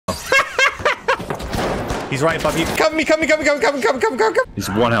He's right above you. Cover me, cover me, cover me, cover me, cover me, cover me, cover me. He's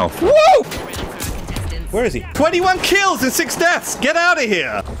 1 health. Whoa! Where is he? 21 kills and 6 deaths. Get out of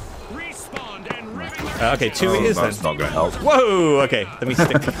here. Okay, 2 it is then. That's not going to help. Whoa, okay, let me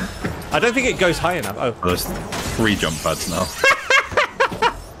stick. I don't think it goes high enough. Oh. There's 3 jump pads now.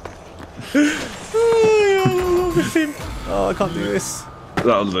 Oh, I can't do this.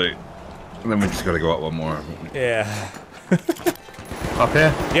 That'll do. And then we just got to go up one more. Yeah. Up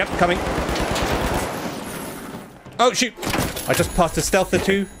here? Yep, coming. Oh, shoot. I just passed a stealth or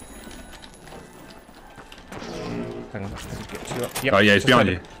 2. Hang on. Get you up. Yep, Oh, yeah, he's behind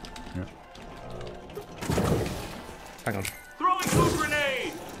you. Yeah. Hang on. Throwing food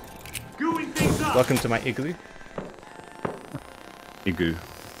grenade. Gooing things up. Welcome to my igloo. Igloo.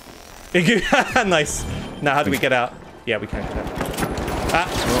 Igloo. Nice. Now, how do we get out? Yeah, we can get out. Ah,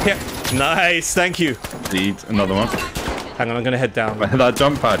 here. Nice, thank you. Need another one. Hang on, I'm going to head down. That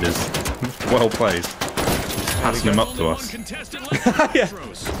jump pad is well placed. Passing him up to us. Yeah.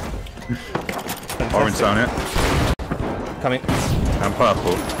 Orange down here. Coming. And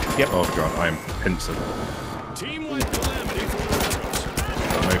purple. Yep. Oh god, I am pincing.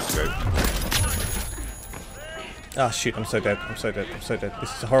 No scope. Ah, shoot, I'm so dead. I'm so dead. I'm so dead.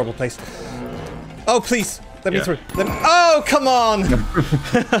 This is a horrible place. Oh, please. Let me through. Let me... Oh, come on!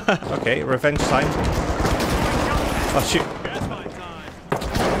 Okay, revenge time. Oh, shoot.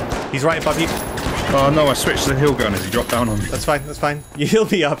 He's right above you. Oh no, I switched to the hill gun as he dropped down on me. That's fine, that's fine. You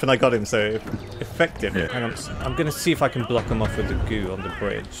healed me up and I got him, so effective. Yeah. Hang on. I'm going to see if I can block him off with the goo on the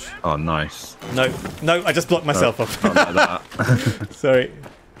bridge. Oh, nice. No, no, I just blocked myself off. Not like that. Sorry.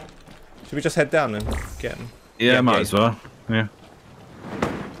 Should we just head down and get him? Yeah, might as well. Yeah.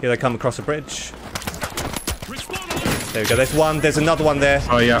 Here they come across the bridge. There we go. There's one. There's another one there.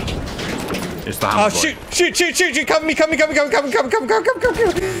 Oh yeah. It's the hammer. Oh shoot! Shoot! Shoot! Shoot! Shoot! Cover me! Cover me! Cover me! Cover me! Cover me! Cover me! Cover me!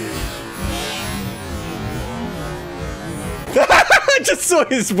 Cover me! I just saw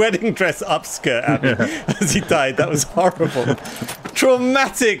his wedding dress upskirt at me as he died. That was horrible.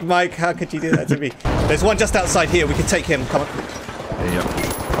 Traumatic, Mike. How could you do that to me? There's one just outside here. We can take him. Come on. Yeah.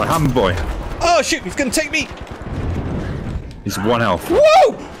 My hammer boy. Oh shoot! He's gonna take me. He's 1 health.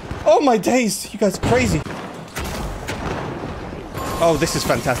 Whoa! Oh my days! You guys are crazy. Oh, this is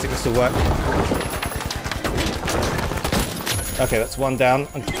fantastic. This will work. Okay, that's one down.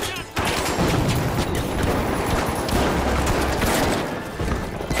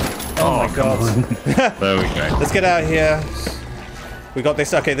 Oh my god. There we go. Let's get out of here. We got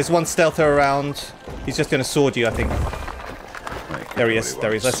this. Okay, there's one stealther around. He's just going to sword you, I think. There he is. There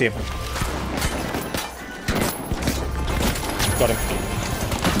he is. Let's see him. Got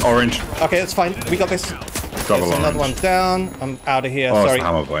him. Orange. Okay, that's fine. We got this. Double There's another orange. one down. I'm out of here. Oh, Sorry. it's the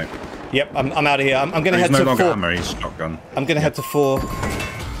hammer boy. Yep, I'm out of here. I'm going to head He's to no 4. longer hammer, he's shotgun. I'm going to head to 4.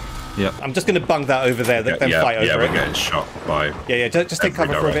 Yep. I'm just going to bung that over there. Then fight over yeah, it. we're getting shot by Yeah, just take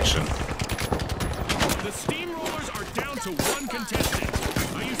cover direction. for a bit. The steamrollers are down to 1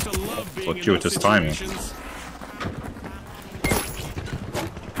 contestant. I used to love being in Fortuitous those timing. situations.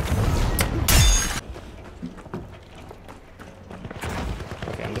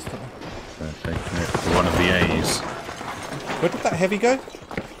 Okay, I'm just going to... Taking it to one of the A's. Where did that heavy go?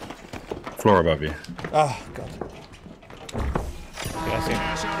 Floor above you. Oh, God. Yeah, I see him.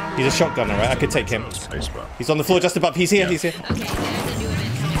 He's a shotgunner, right? I could take him. Spacebar. He's on the floor just above. He's here, he's here.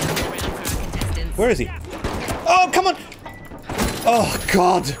 Where is he? Oh, come on! Oh,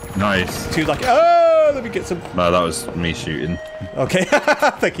 God. Nice. Too lucky. Oh, let me get some... No, that was me shooting. Okay,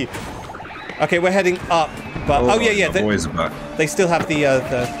 thank you. Okay, we're heading up, but... Oh, yeah, The boys are back. they still have the...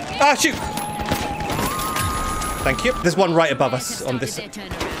 Ah, shoot! Thank you. There's one right above us on this...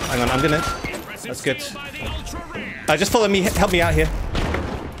 Hang on, I'm gonna... That's good. Just follow me. Help me out here.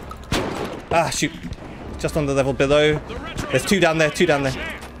 Ah, shoot. Just on the level below. There's 2 down there. 2 down there.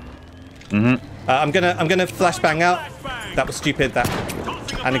 I'm gonna flashbang out. That was stupid. That.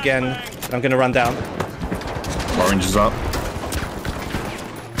 And again, I'm gonna run down. Orange is up.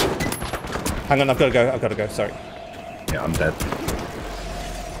 Hang on, I've gotta go. I've gotta go. Sorry. Yeah, I'm dead.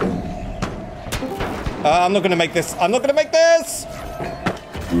 I'm not gonna make this. I'm not gonna make this.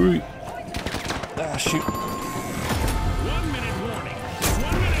 Ah, shoot.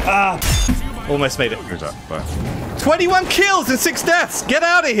 Ah, almost made it. Who's that? 21 kills and 6 deaths. Get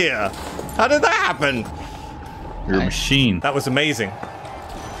out of here. How did that happen? You're a machine. That was amazing.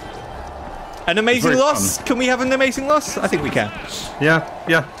 An amazing loss? Can we have an amazing loss? I think we can. Yeah,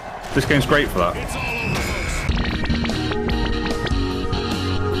 yeah. This game's great for that.